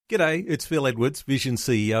G'day, it's Phil Edwards, Vision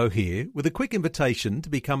CEO here, with a quick invitation to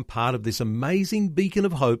become part of this amazing beacon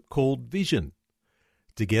of hope called Vision.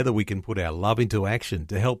 Together we can put our love into action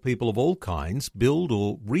to help people of all kinds build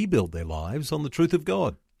or rebuild their lives on the truth of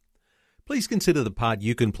God. Please consider the part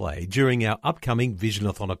you can play during our upcoming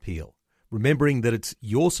Visionathon appeal, remembering that it's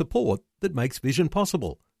your support that makes Vision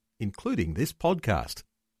possible, including this podcast.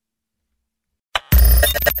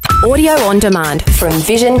 Audio on demand from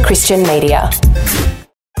Vision Christian Media.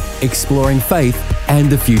 Exploring faith and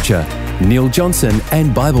the future. Neil Johnson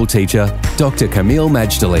and Bible teacher Dr. Kameel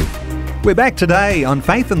Majdali. We're back today on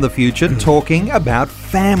Faith and the Future talking about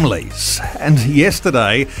families. And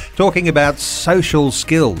yesterday, talking about social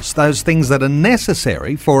skills, those things that are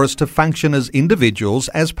necessary for us to function as individuals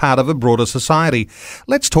as part of a broader society.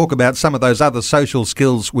 Let's talk about some of those other social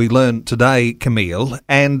skills we learned today, Kameel,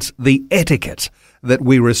 and the etiquette that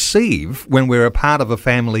we receive when we're a part of a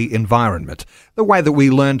family environment, the way that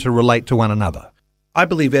we learn to relate to one another. I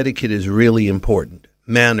believe etiquette is really important.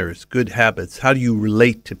 Manners, good habits, how do you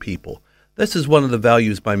relate to people? This is one of the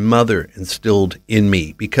values my mother instilled in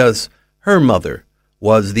me because her mother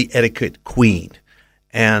was the etiquette queen.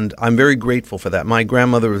 And I'm very grateful for that. My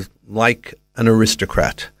grandmother was like an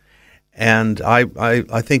aristocrat. And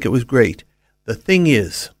I think it was great. The thing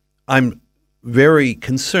is, I'm very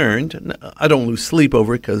concerned. I don't lose sleep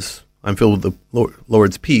over it because I'm filled with the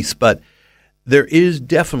Lord's peace, but there is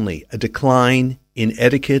definitely a decline in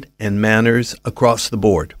etiquette and manners across the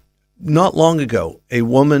board. Not long ago, a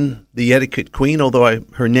woman, the etiquette queen, although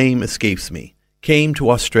her name escapes me, came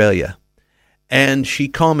to Australia, and she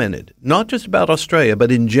commented, not just about Australia,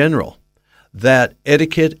 but in general, that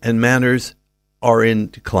etiquette and manners are in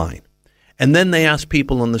decline. And then they asked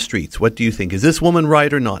people on the streets, what do you think? Is this woman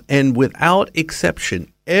right or not? And without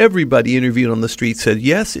exception, everybody interviewed on the street said,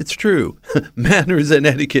 yes, it's true. Manners and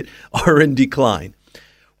etiquette are in decline.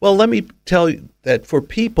 Well, let me tell you that for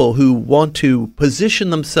people who want to position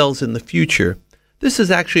themselves in the future, this is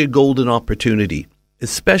actually a golden opportunity,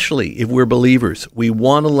 especially if we're believers. We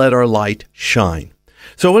want to let our light shine.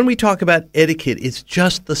 So when we talk about etiquette, it's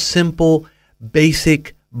just the simple,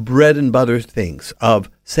 basic bread and butter things of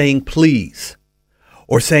saying please,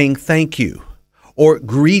 or saying thank you, or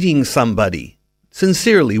greeting somebody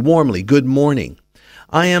sincerely, warmly, good morning.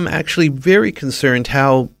 I am actually very concerned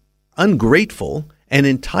how ungrateful and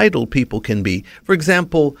entitled people can be. For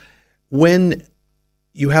example, when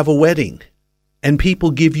you have a wedding and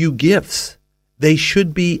people give you gifts, they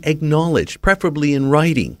should be acknowledged, preferably in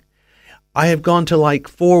writing. I have gone to like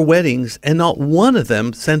 4 weddings and not one of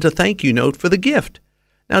them sent a thank you note for the gift.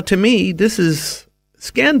 Now, to me, this is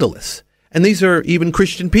scandalous. And these are even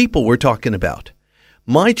Christian people we're talking about.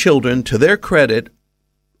 My children, to their credit,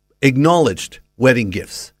 acknowledged wedding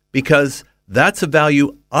gifts because that's a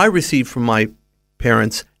value I received from my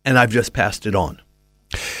parents, and I've just passed it on.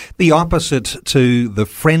 The opposite to the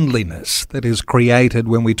friendliness that is created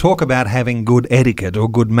when we talk about having good etiquette or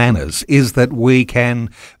good manners is that we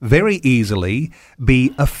can very easily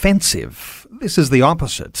be offensive. This is the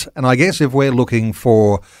opposite. And I guess if we're looking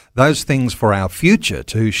for those things for our future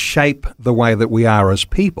to shape the way that we are as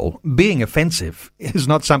people, being offensive is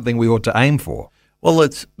not something we ought to aim for. Well,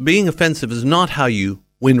 being offensive is not how you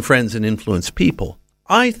win friends and influence people.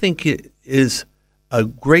 I think it is a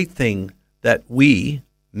great thing that we,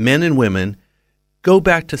 men and women, go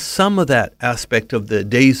back to some of that aspect of the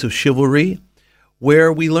days of chivalry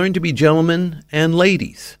where we learn to be gentlemen and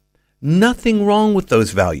ladies. Nothing wrong with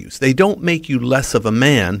those values. They don't make you less of a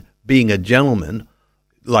man being a gentleman,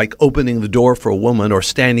 like opening the door for a woman or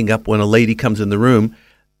standing up when a lady comes in the room.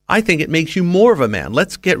 I think it makes you more of a man.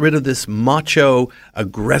 Let's get rid of this macho,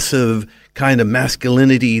 aggressive kind of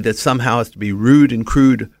masculinity that somehow has to be rude and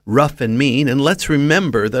crude, rough and mean. And let's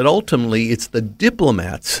remember that ultimately it's the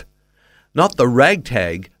diplomats, not the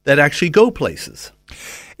ragtag, that actually go places.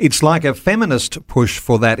 It's like a feminist push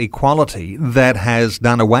for that equality that has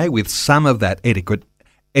done away with some of that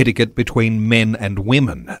etiquette between men and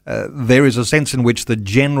women. There is a sense in which the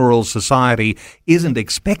general society isn't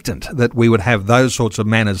expectant that we would have those sorts of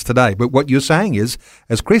manners today. But what you're saying is,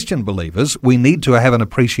 as Christian believers, we need to have an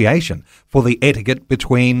appreciation for the etiquette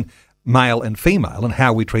between male and female and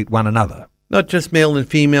how we treat one another. Not just male and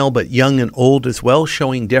female, but young and old as well,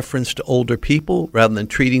 showing deference to older people rather than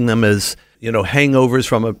treating them as, hangovers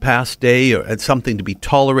from a past day or as something to be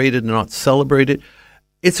tolerated and not celebrated.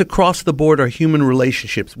 It's across the board, our human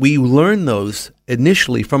relationships. We learn those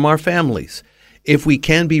initially from our families. If we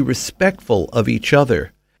can be respectful of each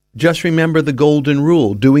other, just remember the golden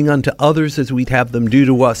rule, doing unto others as we'd have them do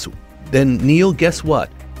to us. Then, Neil, guess what?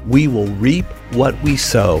 We will reap what we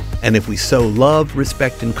sow. And if we sow love,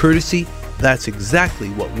 respect, and courtesy, that's exactly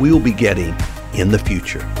what we'll be getting in the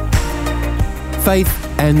future. Faith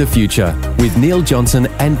and the Future with Neil Johnson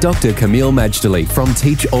and Dr. Camille Majdali from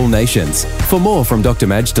Teach All Nations. For more from Dr.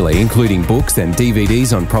 Majdali, including books and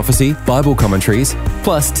DVDs on prophecy, Bible commentaries,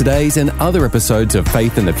 plus today's and other episodes of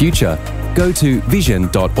Faith and the Future, go to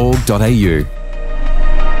vision.org.au.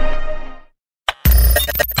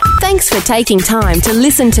 Thanks for taking time to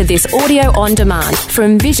listen to this audio on demand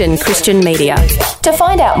from Vision Christian Media. To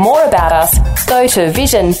find out more about us, go to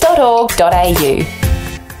vision.org.au.